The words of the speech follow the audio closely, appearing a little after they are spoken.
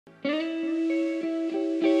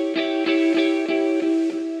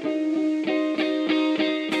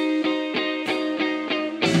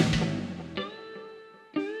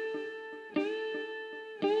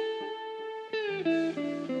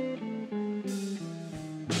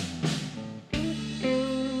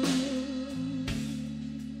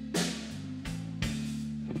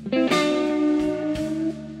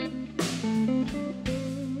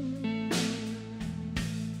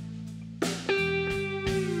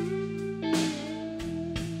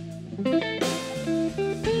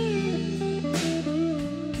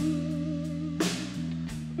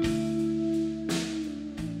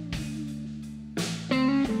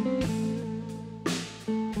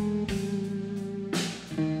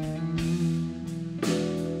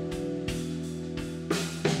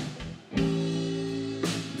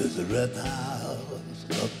Red house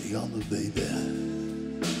up beyond the baby,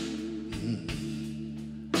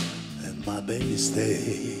 and my baby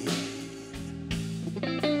stay.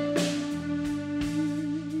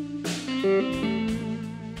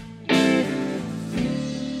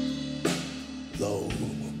 Though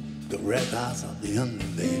the red house up beyond the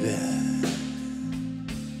baby,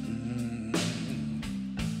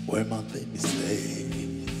 where my baby stay.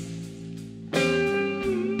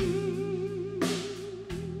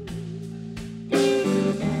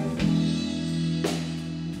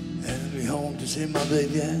 To see my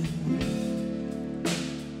baby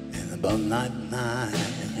in about 99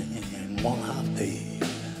 and 1/2 day.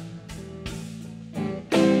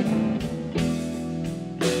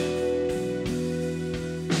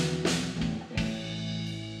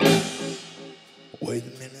 Wait a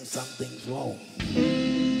minute, something's wrong.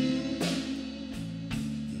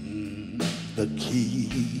 The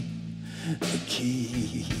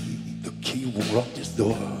key won't lock this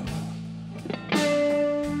door.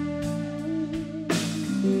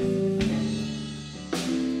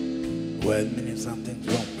 Wait a minute, something's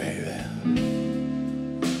wrong, baby.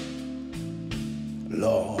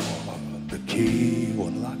 Lord, the key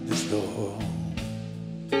won't lock this door.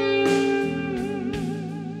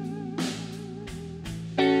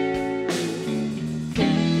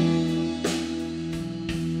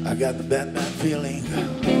 I got the bad feeling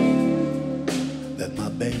that my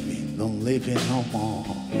baby don't live here no more.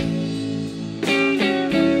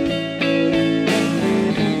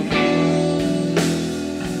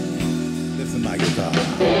 My guitar.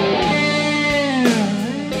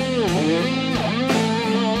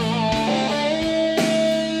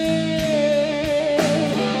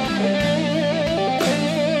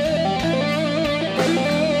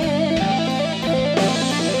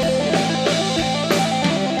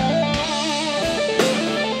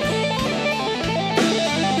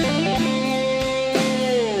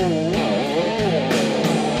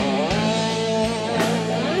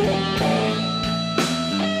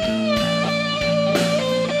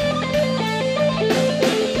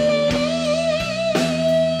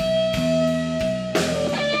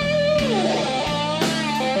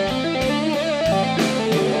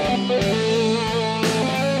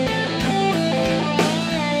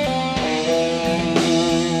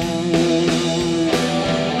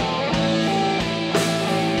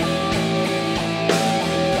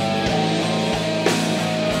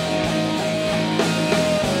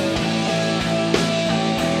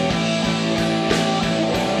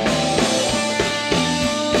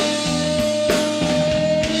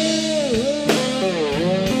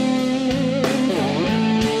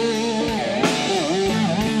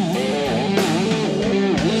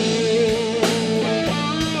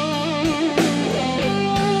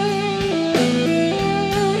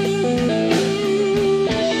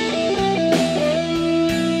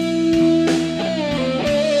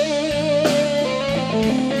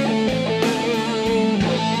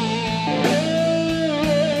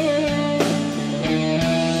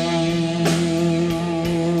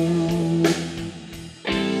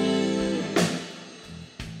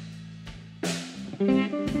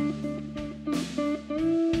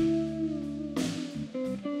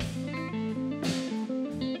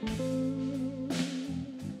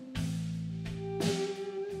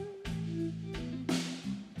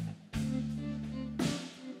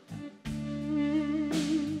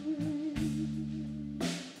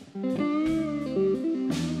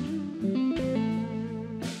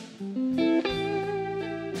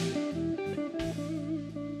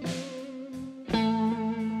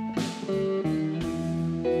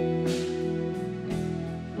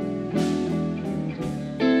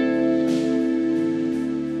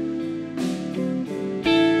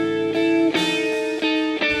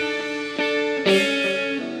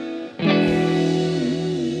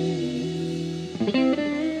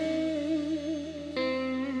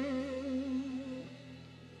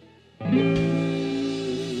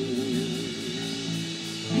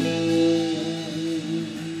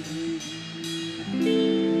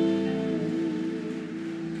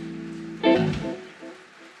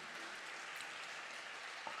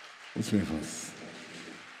 Mulțumim frumos.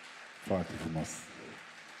 Foarte frumos.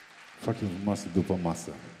 Foarte frumoasă după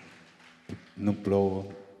masă. Nu plouă,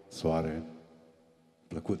 soare,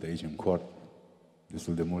 plăcut aici în cort,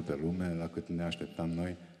 destul de multă lume, la cât ne așteptam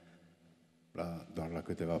noi, doar la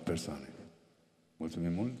câteva persoane.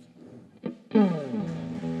 Mulțumim mult!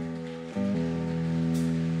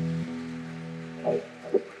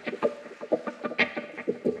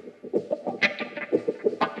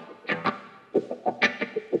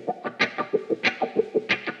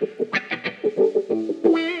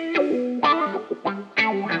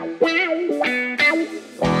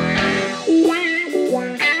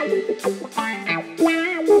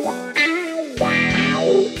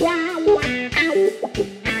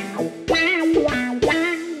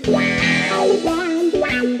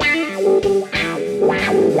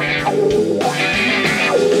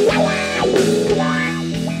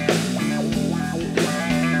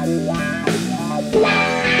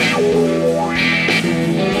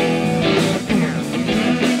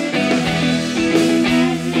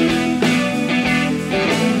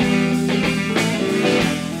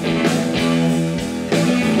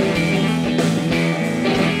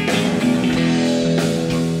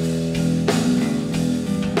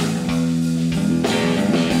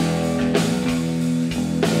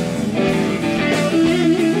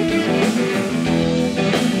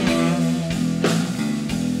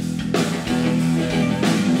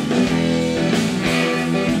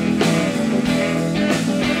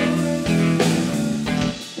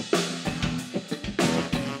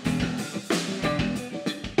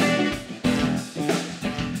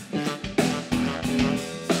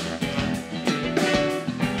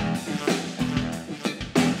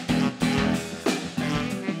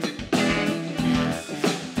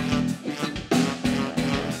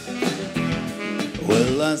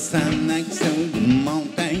 Stand next to the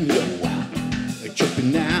mountain, yo,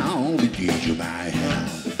 jumping down with you, my hand.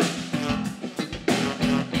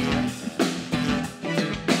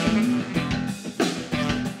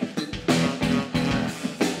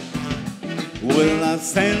 Well, I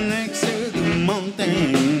stand next to the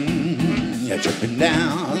mountain, yeah, jumping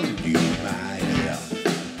down with you, my hand.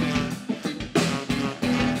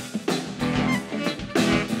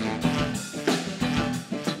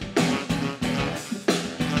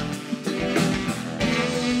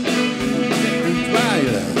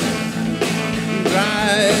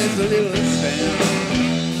 Rise a little sound.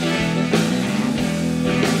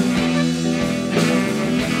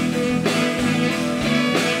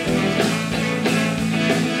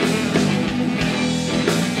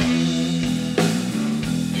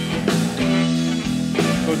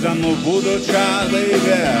 Cause I'm a voodoo child, baby.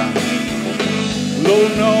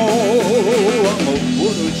 Lord, no, I'm a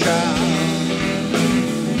voodoo child.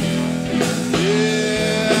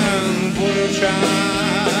 Yeah, I'm a voodoo child.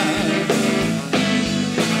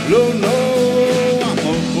 Lord, no, I'm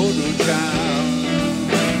a voodoo child.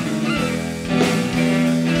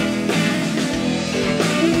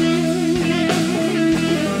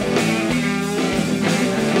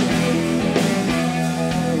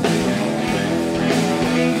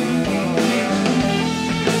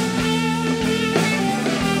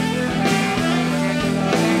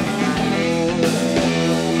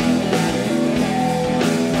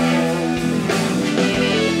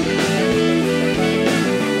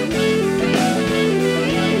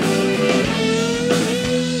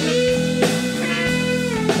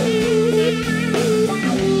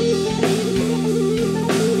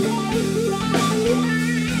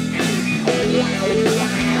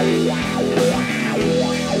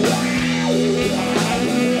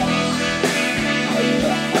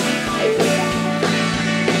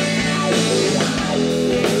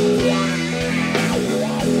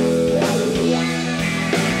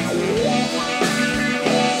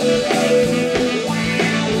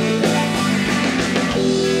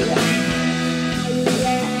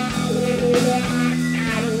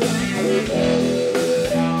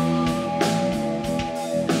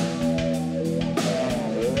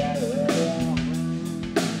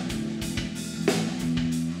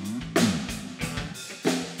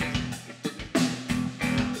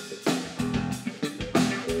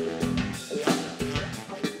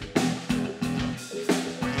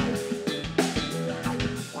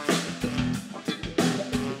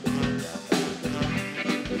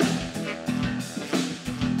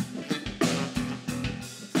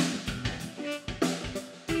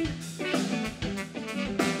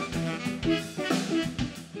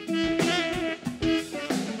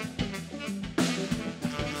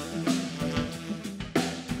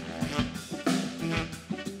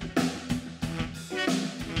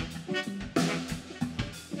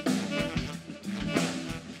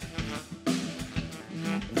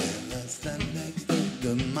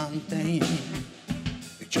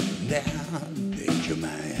 you may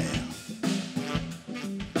have.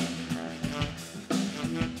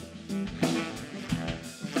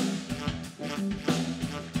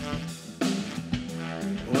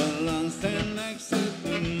 Well, I'm standing next to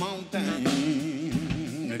the mountain,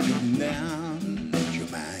 looking down at you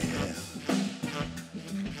may have.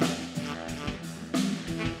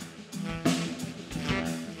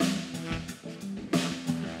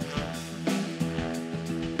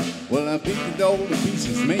 Well, I picked all the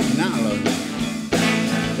pieces, making all of them.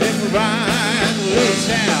 Everybody looks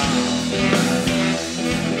down,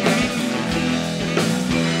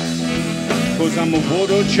 'cause I'm a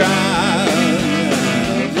voodoo child.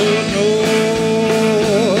 Oh no,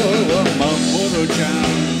 I'm a voodoo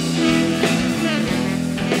child.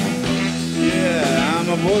 Yeah, I'm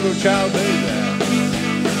a voodoo child, baby.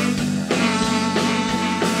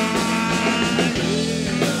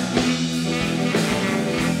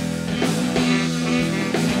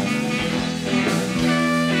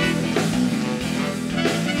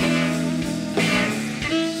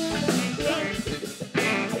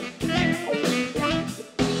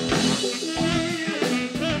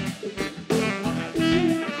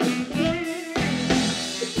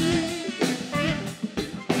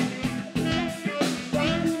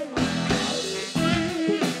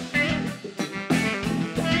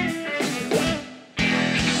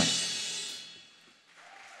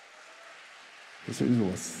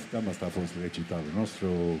 Cam asta a fost recitalul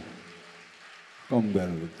nostru.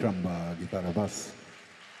 Congal, cramba, chitară, bas.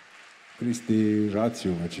 Cristi,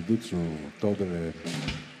 Rațiu, Aciduțu, Todele,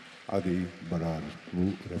 Adi Bărar,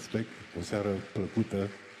 cu respect. O seară plăcută,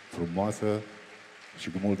 frumoasă și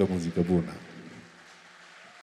cu multă muzică bună.